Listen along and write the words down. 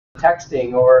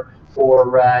texting or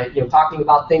you know, talking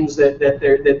about things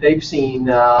that they've seen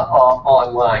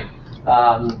online.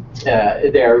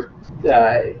 They're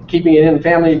keeping it in the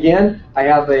family again. I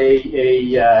have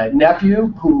a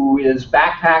nephew who is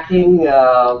backpacking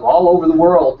all over the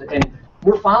world, and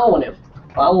we're following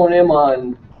him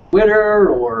on Twitter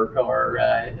or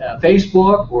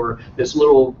Facebook, or this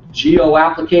little geo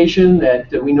application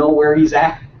that we know where he's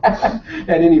at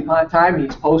any time.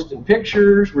 He's posting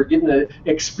pictures. We're getting to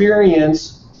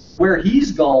experience where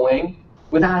he's going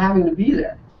without having to be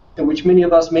there, and which many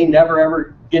of us may never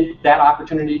ever get that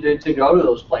opportunity to go to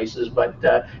those places. But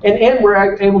and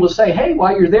we're able to say, hey,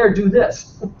 while you're there, do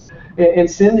this,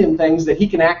 and send him things that he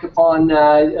can act upon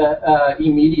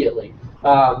immediately.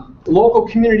 Local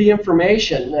community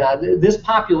information. This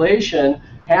population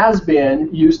has been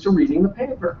used to reading the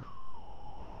paper.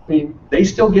 I mean, they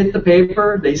still get the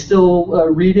paper, they still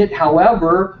read it.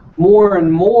 However, more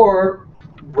and more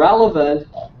relevant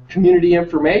community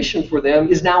information for them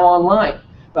is now online.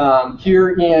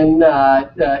 Here in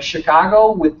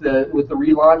Chicago, with the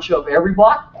relaunch of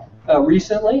EveryBlock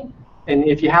recently, and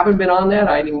if you haven't been on that,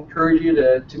 I'd encourage you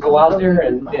to go out there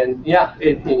and yeah,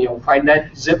 you know, find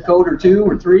that zip code or 2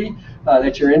 or 3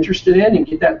 that you're interested in, and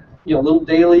get that, you know, little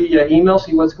daily email,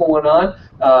 see what's going on.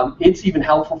 It's even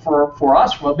helpful for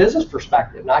us from a business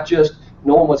perspective, not just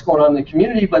knowing what's going on in the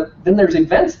community, but then there's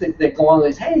events that go on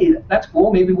that say, hey, that's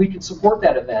cool, maybe we could support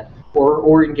that event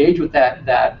or engage with that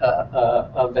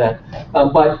event.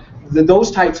 But those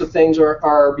types of things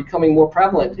are becoming more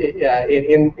prevalent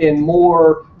in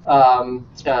more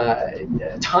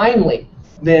timely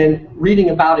than reading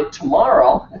about it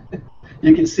tomorrow.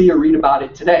 You can see or read about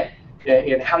it today.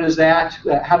 And how does that?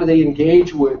 How do they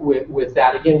engage with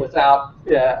that again without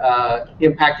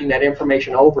impacting that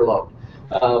information overload?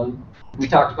 We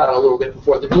talked about it a little bit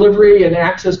before. The delivery and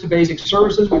access to basic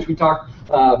services, which we talked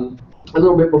a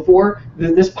little bit before.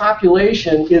 This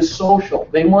population is social.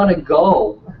 They want to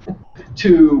go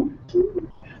to.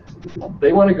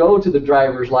 They want to go to the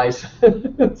driver's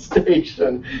license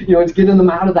station. You know, it's getting them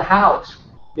out of the house.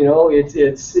 You know,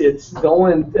 it's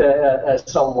going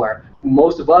somewhere.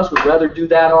 Most of us would rather do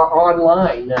that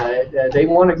online. They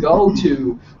want to go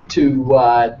to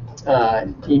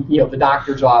you know, the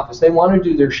doctor's office. They want to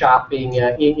do their shopping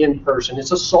in person.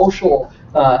 It's a social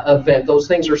event. Those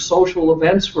things are social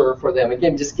events for them.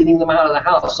 Again, just getting them out of the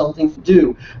house, something to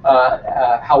do.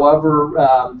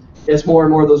 However, as more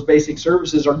and more of those basic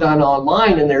services are done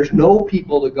online and there's no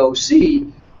people to go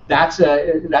see, that's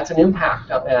an impact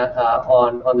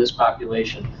on this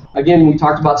population. Again, we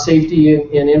talked about safety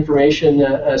and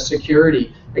information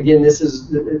security. Again, this is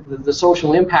the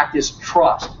social impact is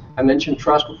trust. I mentioned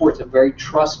trust before. It's a very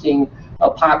trusting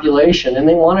population, and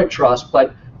they want to trust,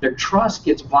 but their trust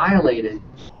gets violated,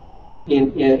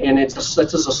 and it's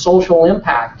a social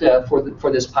impact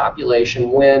for this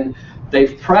population when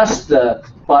they've pressed the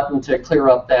button to clear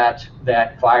up that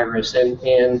virus,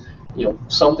 and you know,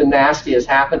 something nasty has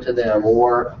happened to them,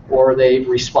 or they've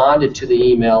responded to the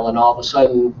email, and all of a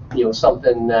sudden, you know,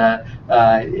 something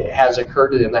has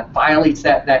occurred to them that violates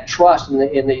that trust, and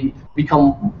they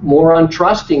become more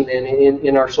untrusting than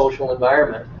in our social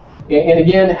environment. And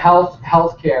again,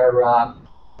 healthcare.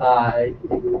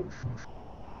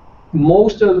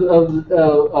 Most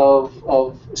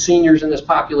of seniors in this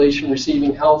population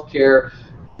receiving healthcare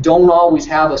don't always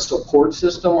have a support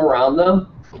system around them.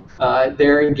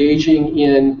 They're engaging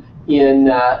in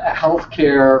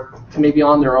healthcare maybe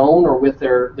on their own or with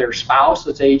their spouse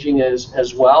that's aging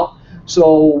as well.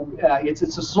 So it's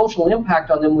a social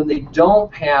impact on them when they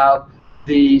don't have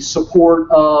the support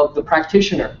of the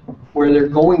practitioner, where they're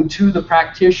going to the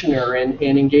practitioner and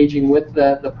engaging with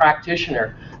the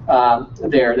practitioner.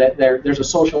 There's a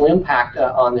social impact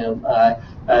on them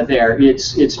there.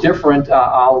 It's different.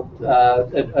 I'll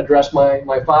address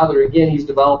my father again. He's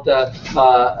developed a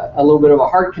little bit of a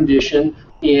heart condition,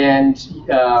 and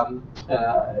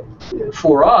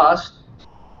for us,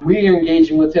 we are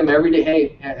engaging with him every day.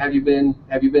 Hey, have you been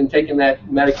taking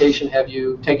that medication? Have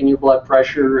you taken your blood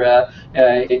pressure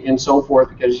and so forth?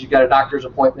 Because you've got a doctor's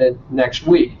appointment next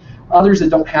week. Others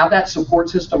that don't have that support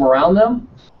system around them,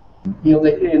 you know,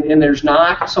 and there's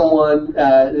not someone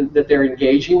that they're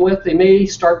engaging with, they may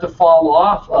start to fall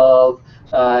off of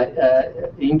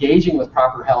engaging with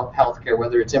proper health care,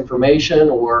 whether it's information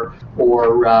or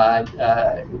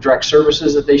direct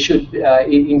services that they should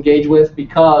engage with,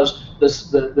 because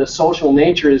the social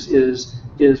nature is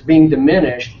being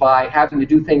diminished by having to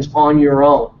do things on your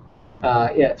own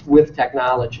with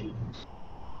technology.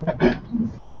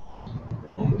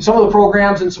 Some of the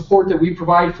programs and support that we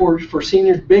provide for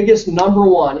seniors, biggest number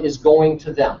one is going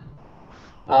to them.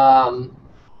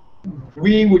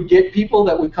 we would get people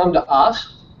that would come to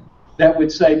us that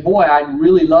would say, boy, I'd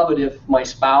really love it if my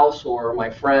spouse or my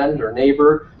friend or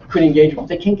neighbor could engage with.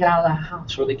 They can't get out of the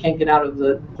house, or they can't get out of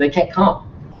they can't come.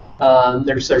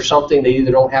 There's something, they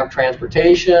either don't have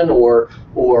transportation, or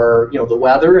the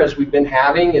weather, as we've been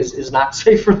having, is not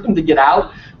safe for them to get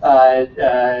out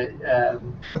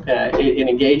and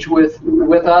engage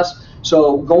with us.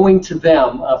 So going to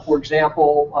them, for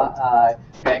example,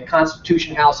 at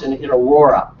Constitution House in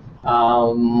Aurora,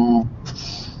 oh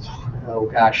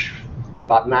gosh,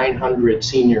 about 900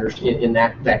 seniors in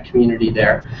that community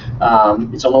there.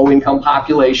 It's a low-income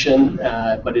population,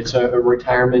 but it's a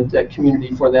retirement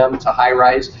community for them. It's a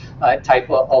high-rise type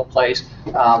of place.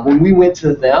 When we went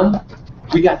to them,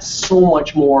 we got so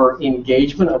much more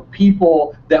engagement of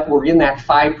people that were in that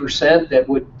 5% that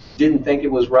didn't think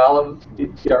it was relevant,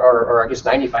 or I guess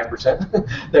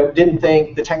 95%, that didn't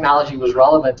think the technology was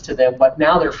relevant to them, but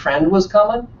now their friend was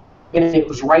coming, and it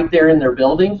was right there in their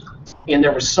building, and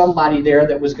there was somebody there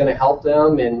that was going to help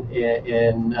them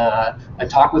and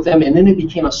talk with them, and then it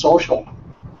became a social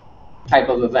type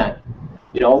of event.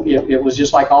 It was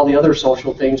just like all the other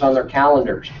social things on their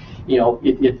calendars.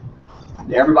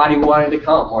 Everybody wanted to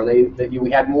come, or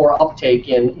we had more uptake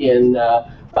in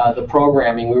the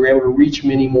programming. We were able to reach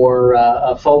many more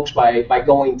folks by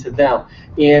going to them.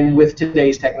 And with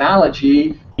today's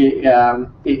technology,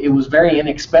 it was very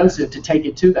inexpensive to take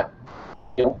it to them.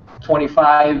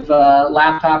 25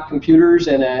 laptop computers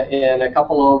and a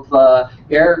couple of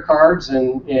air cards,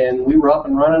 and we were up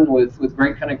and running with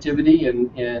great connectivity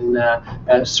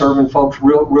and serving folks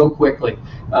real quickly.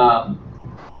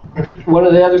 One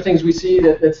of the other things we see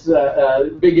that's a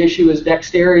big issue is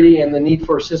dexterity and the need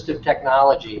for assistive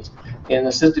technologies. And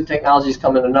assistive technologies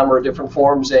come in a number of different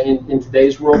forms in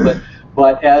today's world,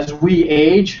 but as we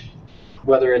age,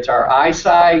 whether it's our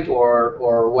eyesight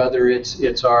or whether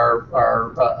it's our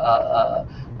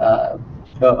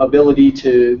ability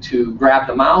to grab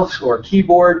the mouse or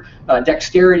keyboard,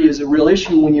 dexterity is a real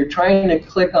issue when you're trying to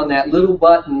click on that little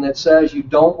button that says you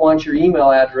don't want your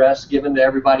email address given to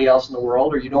everybody else in the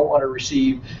world, or you don't want to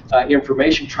receive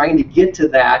information. Trying to get to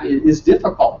that is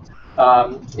difficult.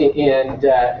 So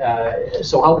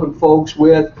helping folks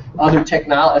with other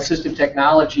assistive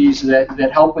technologies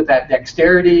that help with that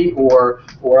dexterity, or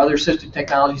other assistive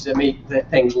technologies that make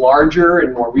things larger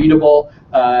and more readable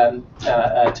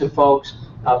to folks.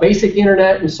 Basic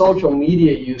internet and social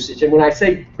media usage. And when I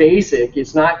say basic,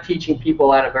 it's not teaching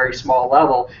people at a very small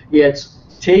level. It's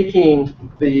taking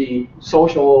the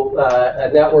social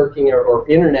networking or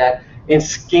internet and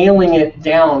scaling it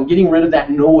down, getting rid of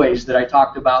that noise that I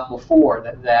talked about before,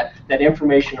 that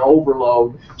information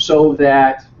overload, so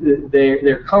that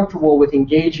they're comfortable with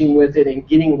engaging with it and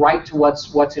getting right to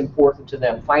what's important to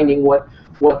them, finding what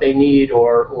they need,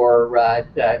 or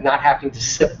not having to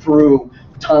sift through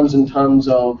tons and tons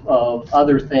of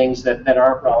other things that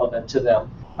aren't relevant to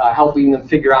them, helping them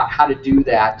figure out how to do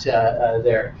that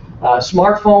there.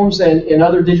 Smartphones and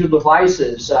other digital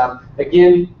devices.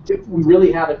 Again, we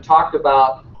really haven't talked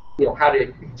about how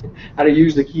to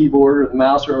use the keyboard or the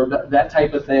mouse or that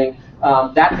type of thing.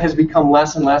 That has become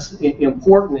less and less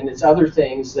important, and it's other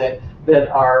things that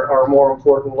are more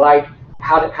important, like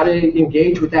how to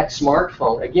engage with that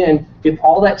smartphone. Again, if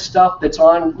all that stuff that's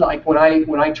on, like when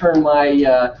I turn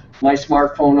my my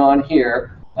smartphone on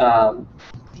here,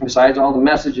 besides all the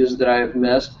messages that I've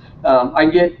missed, I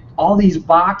get all these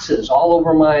boxes all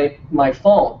over my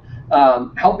phone,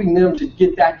 helping them to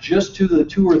get that just to the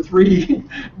 2 or 3.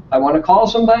 I want to call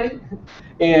somebody,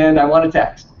 and I want to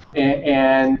text,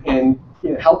 and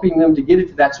helping them to get it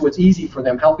to that so it's easy for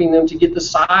them, helping them to get the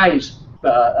size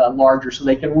larger so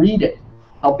they can read it,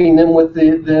 helping them with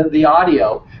the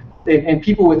audio. And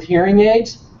people with hearing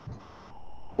aids,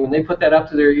 when they put that up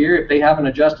to their ear, if they haven't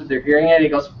adjusted their hearing aid, it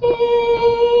goes,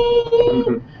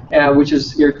 which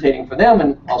is irritating for them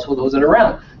and also those that are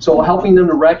around. So helping them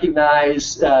to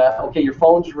recognize, okay, your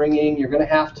phone's ringing, you're going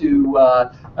to have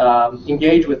to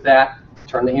engage with that.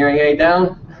 Turn the hearing aid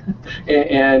down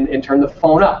and turn the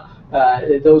phone up.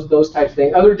 Those types of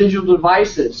things. Other digital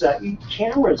devices,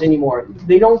 cameras anymore,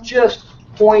 they don't just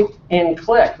point and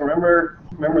click. Remember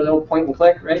the old point and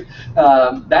click, right?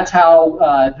 That's how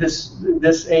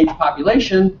this age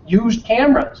population used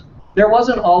cameras. There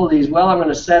wasn't all of these, well, I'm going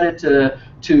to set it to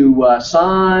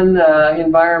sun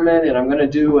environment, and I'm going to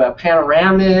do a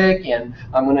panoramic, and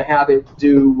I'm going to have it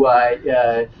do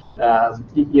the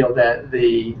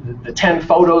 10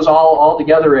 photos all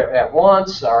together at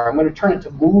once, or I'm going to turn it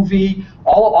to movie.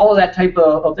 All of that type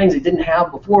of things they didn't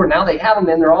have before. Now they have them,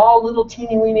 and they're all little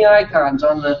teeny weeny icons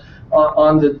on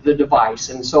the device.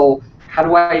 And so how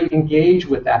do I engage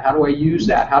with that? How do I use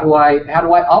that? How do I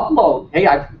upload? Hey,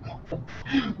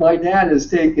 my dad has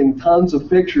taken tons of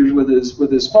pictures with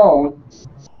his phone.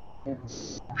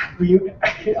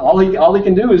 All he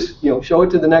can do is show it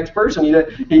to the next person.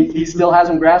 He still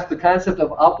hasn't grasped the concept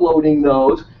of uploading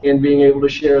those and being able to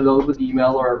share those with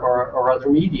email or other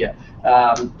media.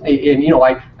 I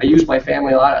use my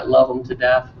family a lot. I love them to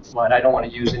death, but I don't want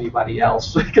to use anybody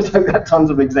else because I've got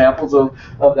tons of examples of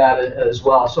that as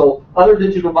well. So other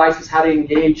digital devices, how to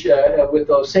engage with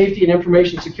those. Safety and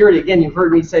information security. Again, you've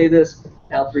heard me say this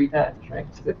now 3 times, right?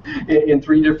 In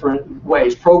 3 different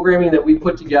ways. Programming that we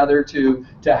put together to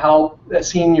help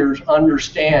seniors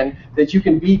understand that you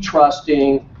can be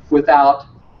trusting without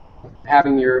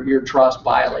having your trust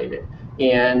violated,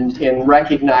 and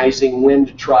recognizing when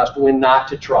to trust, when not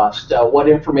to trust, what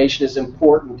information is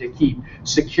important to keep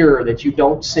secure, that you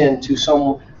don't send to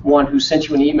someone who sent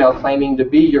you an email claiming to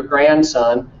be your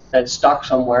grandson that's stuck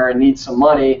somewhere and needs some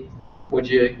money. Would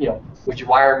you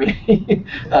wire me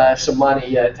some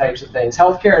money types of things.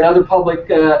 Healthcare and other public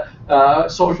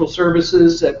social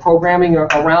services, programming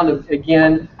around,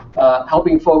 again,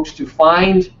 helping folks to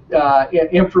find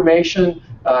information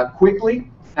quickly,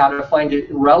 how to find it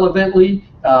relevantly,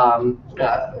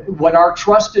 what are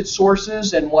trusted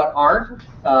sources and what aren't.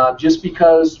 Just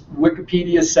because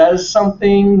Wikipedia says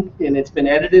something and it's been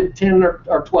edited 10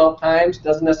 or 12 times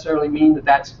doesn't necessarily mean that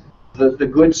that's the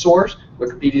good source.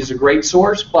 Wikipedia is a great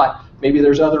source, but maybe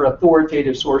there's other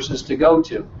authoritative sources to go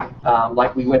to.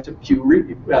 Like we went to Pew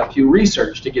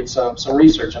Research to get some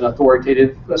research, an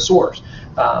authoritative source.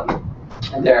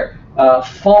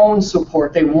 Phone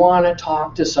support, they want to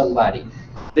talk to somebody.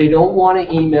 They don't want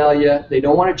to email you. They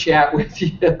don't want to chat with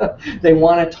you. They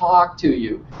want to talk to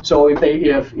you. So if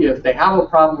they have a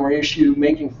problem or issue,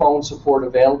 making phone support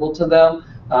available to them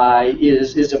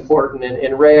is important.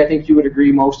 And Ray, I think you would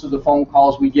agree, most of the phone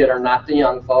calls we get are not the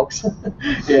young folks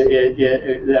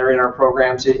that are in our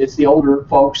programs. It's the older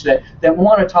folks that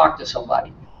want to talk to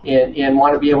somebody and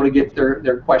want to be able to get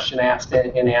their question asked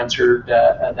and answered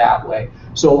that way.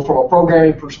 So from a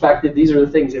programming perspective, these are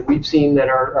the things that we've seen that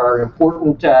are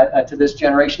important to this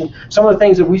generation. Some of the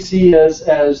things that we see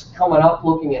as coming up,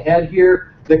 looking ahead here,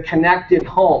 the connected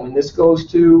home, and this goes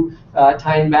to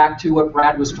tying back to what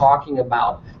Brad was talking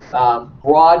about,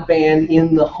 broadband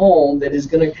in the home that is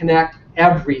going to connect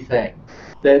everything,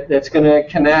 that's going to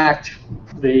connect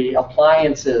the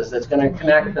appliances, that's going to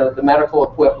connect the medical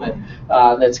equipment,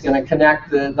 that's going to connect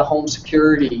the home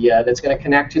security, that's going to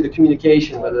connect to the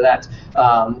communication, whether that's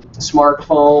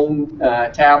smartphone,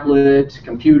 tablet,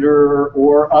 computer,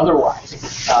 or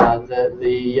otherwise,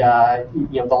 the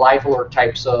life alert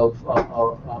types of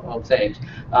things,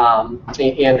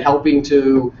 and helping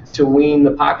to wean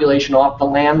the population off the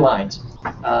landlines.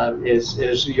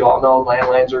 As you all know,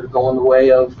 landlines are going the way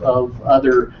of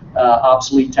other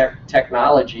obsolete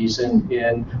technologies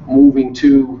and moving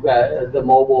to the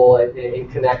mobile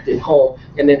and connected home.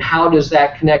 And then how does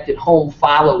that connected home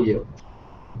follow you?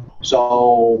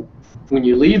 So when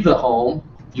you leave the home,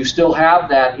 you still have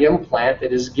that implant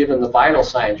that is given the vital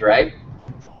signs, right?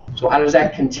 So how does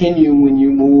that continue when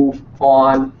you move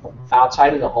on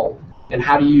outside of the home? And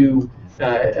how do you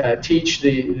teach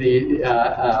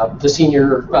the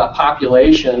senior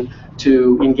population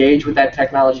to engage with that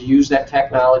technology, use that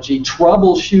technology,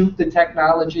 troubleshoot the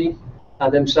technology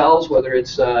themselves, whether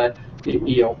it's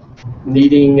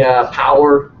needing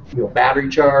power, battery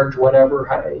charge, whatever,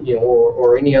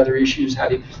 or any other issues. How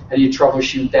do you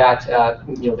troubleshoot that?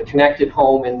 The connected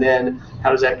home, and then how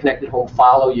does that connected home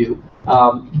follow you?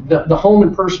 The home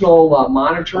and personal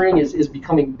monitoring is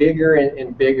becoming bigger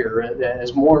and bigger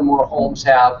as more and more homes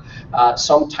have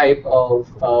some type of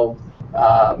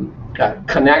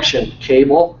connection,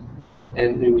 cable,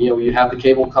 and you have the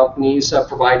cable companies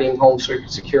providing home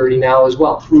security now as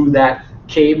well through that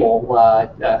cable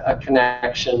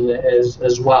connection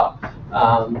as well.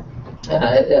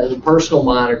 Personal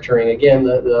monitoring, again,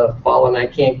 the fallen I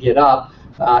can't get up.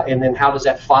 And then how does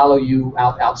that follow you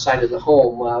outside of the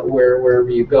home, wherever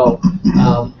you go?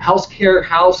 Healthcare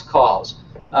house calls.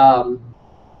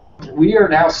 We are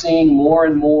now seeing more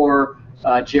and more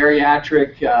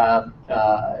geriatric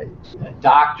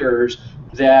doctors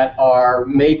that are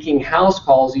making house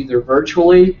calls either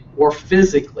virtually or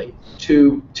physically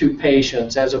to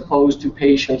patients, as opposed to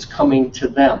patients coming to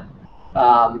them.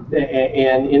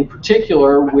 And in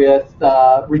particular with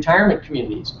retirement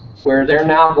communities, where they're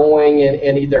now going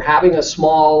and either having a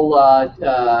small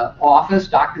office,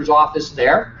 doctor's office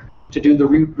there, to do the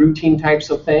routine types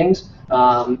of things,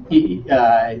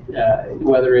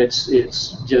 whether it's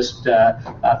just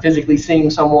physically seeing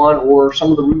someone or some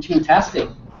of the routine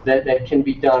testing that can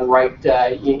be done right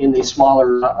in these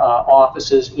smaller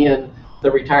offices in the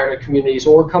retirement communities,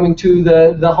 or coming to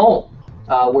the home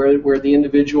where the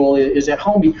individual is at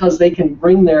home, because they can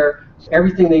bring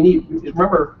everything they need.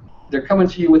 Remember, they're coming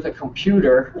to you with a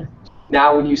computer.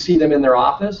 Now when you see them in their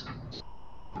office,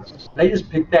 they just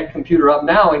pick that computer up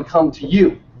now and come to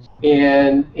you.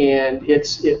 And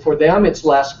for them, it's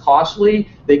less costly.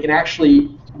 They can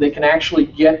actually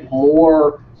get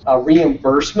more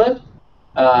reimbursement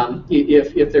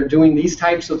if they're doing these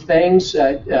types of things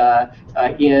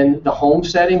in the home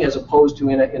setting as opposed to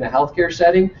in a healthcare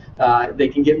setting. They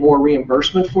can get more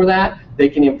reimbursement for that. They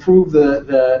can improve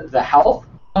the health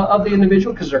of the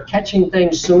individual because they're catching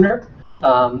things sooner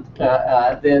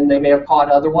than they may have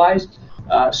caught otherwise.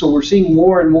 So we're seeing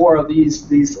more and more of these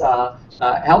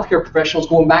healthcare professionals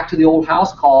going back to the old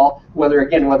house call, whether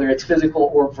it's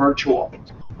physical or virtual.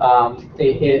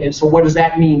 And so what does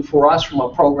that mean for us from a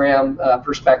program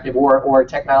perspective or a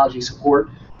technology support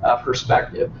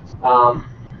perspective?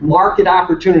 Market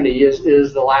opportunity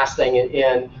is the last thing,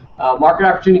 and market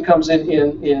opportunity comes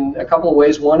in a couple of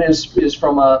ways. One is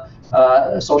from a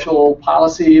social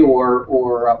policy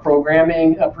or a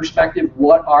programming perspective.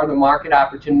 What are the market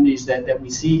opportunities that we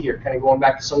see here? Kind of going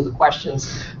back to some of the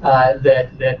questions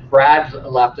that Brad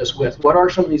left us with. What are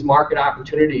some of these market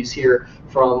opportunities here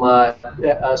from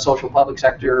social public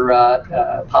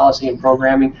sector policy and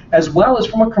programming, as well as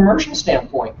from a commercial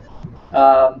standpoint?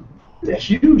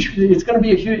 It's going to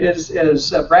be a huge,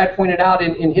 as Brad pointed out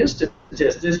in his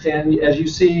statistics, and as you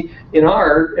see in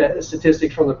our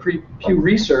statistics from the Pew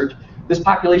Research, this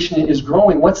population is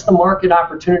growing. What's the market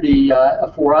opportunity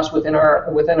for us within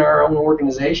our own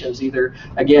organizations, either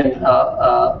again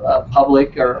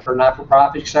public or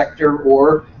not-for-profit sector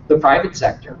or the private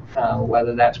sector,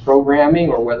 whether that's programming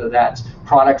or whether that's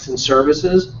products and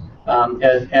services,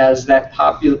 as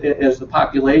the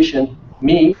population.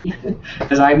 Me,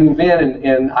 as I move in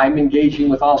and I'm engaging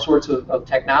with all sorts of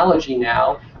technology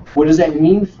now, what does that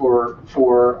mean for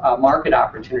market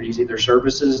opportunities, either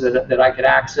services that I could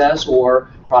access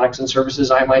or products and services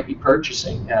I might be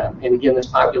purchasing? And again, this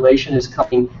population is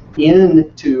coming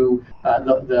into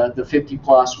the 50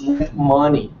 plus with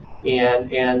money, and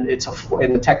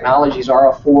the technologies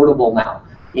are affordable now.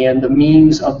 And the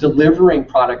means of delivering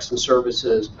products and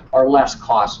services are less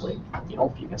costly. You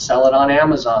know, if you can sell it on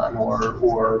Amazon,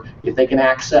 or if they can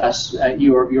access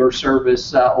your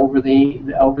service over the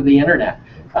internet,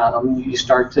 you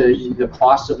start to, the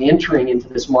costs of entering into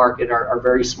this market are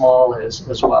very small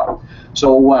as well.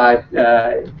 So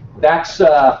that's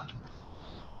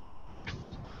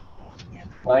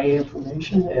my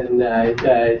information, and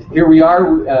here we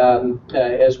are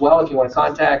as well. If you want to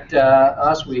contact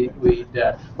us, we'd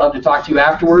love to talk to you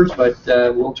afterwards, but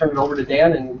we'll turn it over to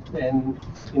Dan and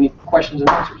any questions and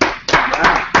answers.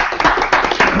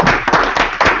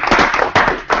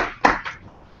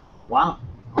 Wow.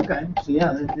 Okay. So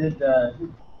yeah, that did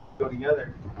go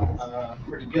together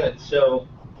pretty good. So,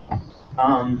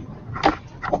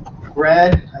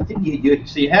 Brad, I think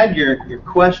you had your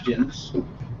questions.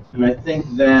 And I think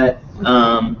that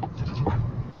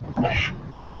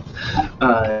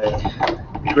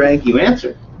Greg, you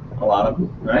answered a lot of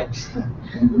them, right?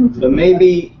 So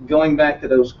maybe going back to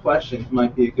those questions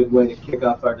might be a good way to kick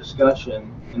off our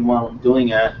discussion. And while I'm doing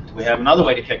that, we have another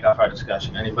way to kick off our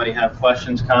discussion. Anybody have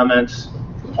questions, comments,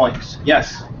 points?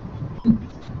 Yes?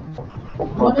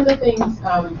 One of the things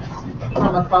from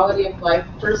a quality of life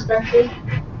perspective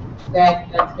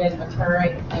that's been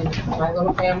occurring in my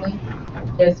little family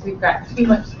is we've got too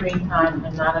much screen time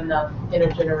and not enough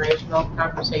intergenerational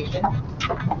conversation.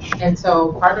 And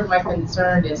so part of my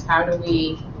concern is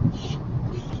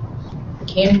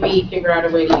can we figure out a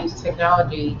way to use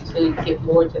technology to get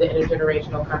more to the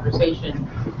intergenerational conversation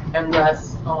and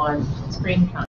less on screen time?